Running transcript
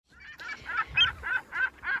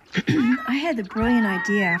I had the brilliant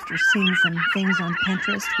idea after seeing some things on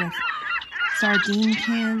Pinterest with sardine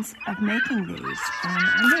cans of making these.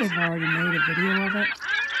 I may have already made a video of it,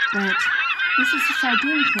 but this is a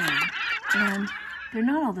sardine can, and they're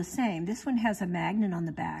not all the same. This one has a magnet on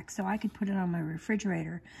the back, so I could put it on my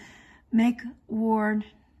refrigerator. Make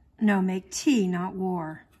tea, not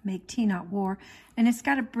war. Make tea, not war. And it's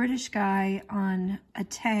got a British guy on a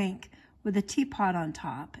tank with a teapot on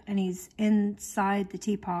top, and he's inside the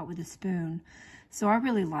teapot with a spoon. So I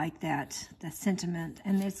really like that sentiment,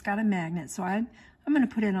 and it's got a magnet, so I'm going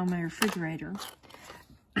to put it on my refrigerator.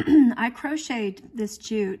 I crocheted this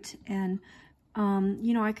jute, and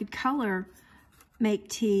you know, I could color make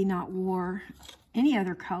tea, not war, any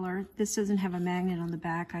other color. This doesn't have a magnet on the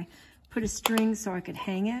back. I put a string so I could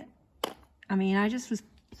hang it. I mean, I just was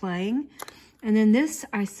playing. And then this,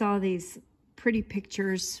 I saw these pretty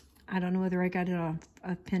pictures. I don't know whether I got it off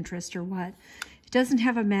of Pinterest or what. It doesn't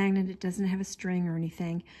have a magnet. It doesn't have a string or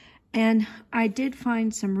anything. And I did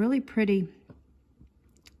find some really pretty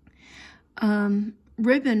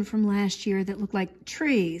ribbon from last year that looked like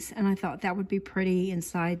trees. And I thought that would be pretty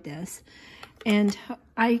inside this. And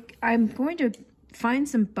I'm going to find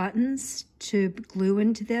some buttons to glue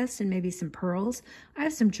into this and maybe some pearls. I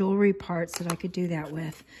have some jewelry parts that I could do that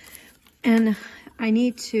with. And I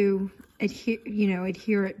need to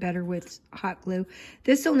adhere it better with hot glue.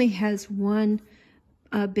 This only has one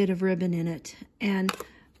bit of ribbon in it, and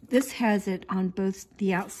this has it on both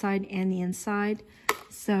the outside and the inside.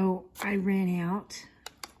 So I ran out,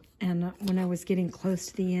 and when I was getting close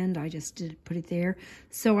to the end, I just did put it there.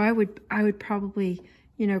 So I would probably,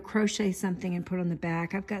 you know, crochet something and put on the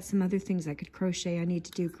back. I've got some other things I could crochet. I need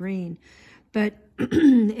to do green, but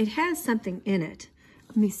it has something in it.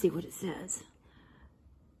 Let me see what it says.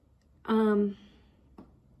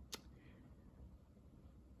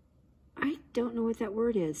 I don't know what that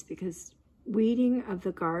word is, because weeding of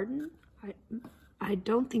the garden, I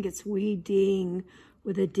don't think it's weeding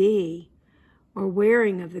with a D, or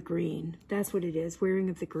wearing of the green. That's what it is, wearing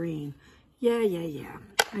of the green. Yeah,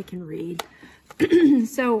 I can read.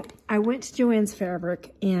 So I went to Joann's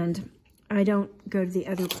Fabric, and I don't go to the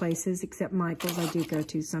other places except Michael's. I do go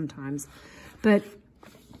to sometimes. But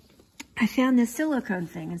I found this silicone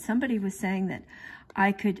thing, and somebody was saying that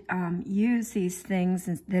I could use these things,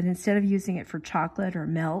 and that instead of using it for chocolate or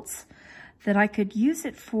melts, that I could use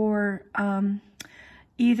it for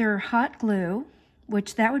either hot glue,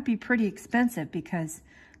 which that would be pretty expensive because,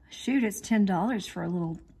 shoot, it's $10 for a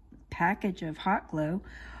little package of hot glue.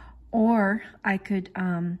 Or I could,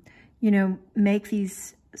 you know, make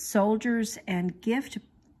these soldiers and gift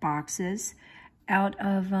boxes out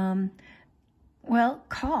of, well,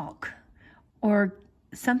 caulk, or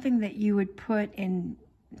something that you would put in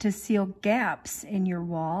to seal gaps in your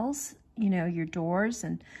walls, you know, your doors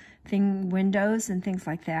and windows and things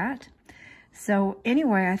like that. So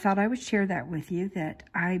anyway, I thought I would share that with you, that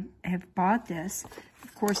I have bought this.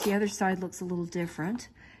 Of course, the other side looks a little different.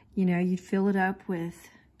 You know, you'd fill it up with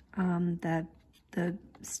the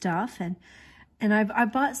stuff, and I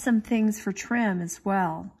bought some things for trim as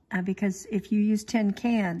well, because if you use tin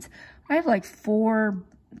cans, I have like 4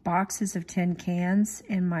 boxes of tin cans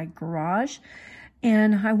in my garage,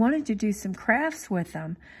 and I wanted to do some crafts with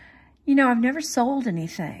them. You know, I've never sold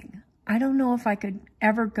anything. I don't know if I could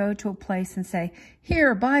ever go to a place and say,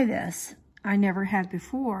 here, buy this. I never have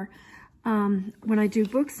before. When I do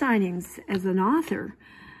book signings as an author,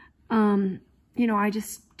 you know, I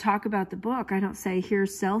just talk about the book. I don't say, here,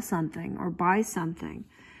 sell something or buy something.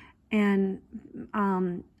 And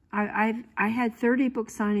I had 30 book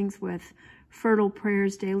signings with Fertile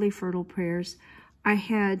Prayers, Daily Fertile Prayers. I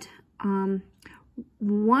had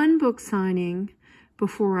 1 book signing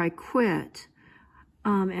before I quit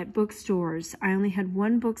at bookstores. I only had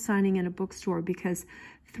 1 book signing in a bookstore because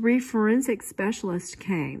 3 forensic specialists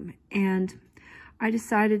came, and I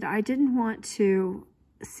decided I didn't want to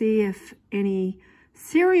see if any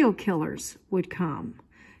serial killers would come,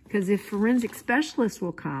 because if forensic specialists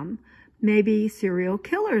will come, maybe serial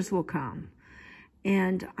killers will come.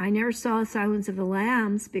 And I never saw Silence of the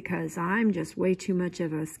Lambs because I'm just way too much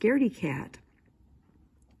of a scaredy cat.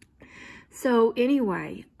 So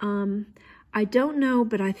anyway, I don't know,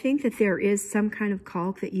 but I think that there is some kind of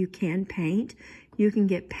caulk that you can paint. You can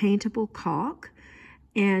get paintable caulk,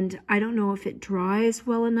 and I don't know if it dries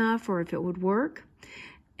well enough or if it would work.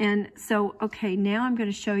 And so, okay, now I'm going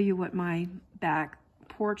to show you what my back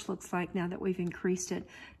porch looks like now that we've increased it.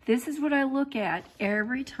 This is what I look at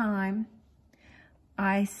every time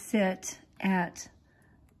I sit at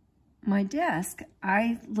my desk.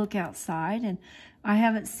 I look outside, and I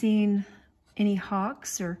haven't seen any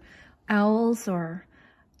hawks or owls or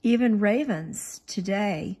even ravens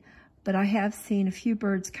today, but I have seen a few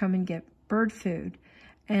birds come and get bird food.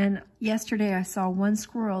 And yesterday I saw one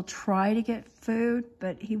squirrel try to get food,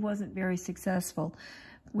 but he wasn't very successful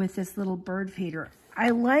with this little bird feeder.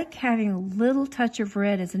 I like having a little touch of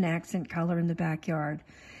red as an accent color in the backyard.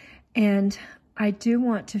 And I do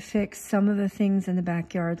want to fix some of the things in the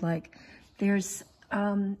backyard, like there's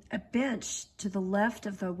a bench to the left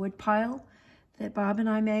of the wood pile that Bob and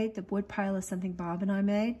I made. The wood pile is something Bob and I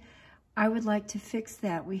made. I would like to fix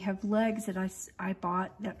that. We have legs that I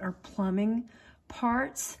bought that are plumbing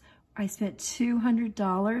parts. I spent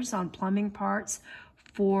 $200 on plumbing parts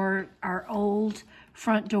for our old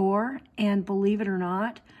front door, and believe it or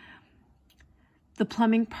not, the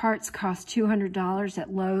plumbing parts cost $200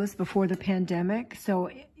 at Lowe's before the pandemic, so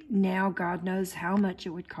now God knows how much it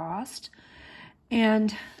would cost.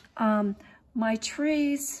 And my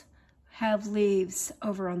trees have leaves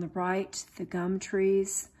over on the right, the gum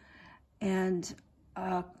trees, and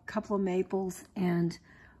a couple of maples, and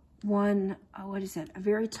one, what is it, a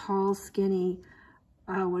very tall, skinny,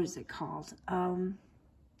 what is it called?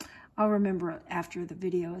 I'll remember after the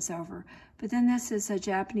video is over. But then this is a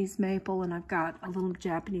Japanese maple, and I've got a little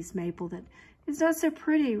Japanese maple that is not so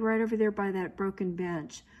pretty right over there by that broken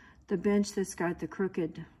bench. The bench that's got the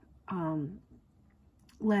crooked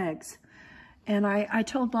legs. And I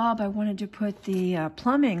told Bob I wanted to put the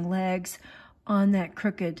plumbing legs on that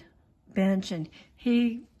crooked bench, and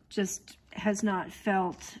he just has not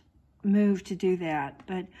felt moved to do that.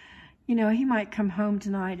 But, you know, he might come home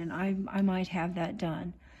tonight, and I might have that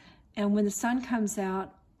done. And when the sun comes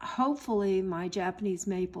out, hopefully my Japanese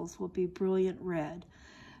maples will be brilliant red,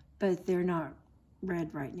 but they're not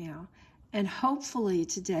red right now. And hopefully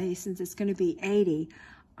today, since it's going to be 80,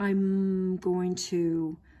 I'm going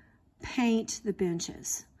to paint the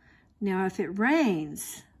benches. Now, if it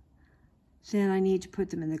rains, then I need to put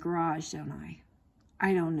them in the garage, don't I?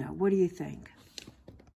 I don't know. What do you think?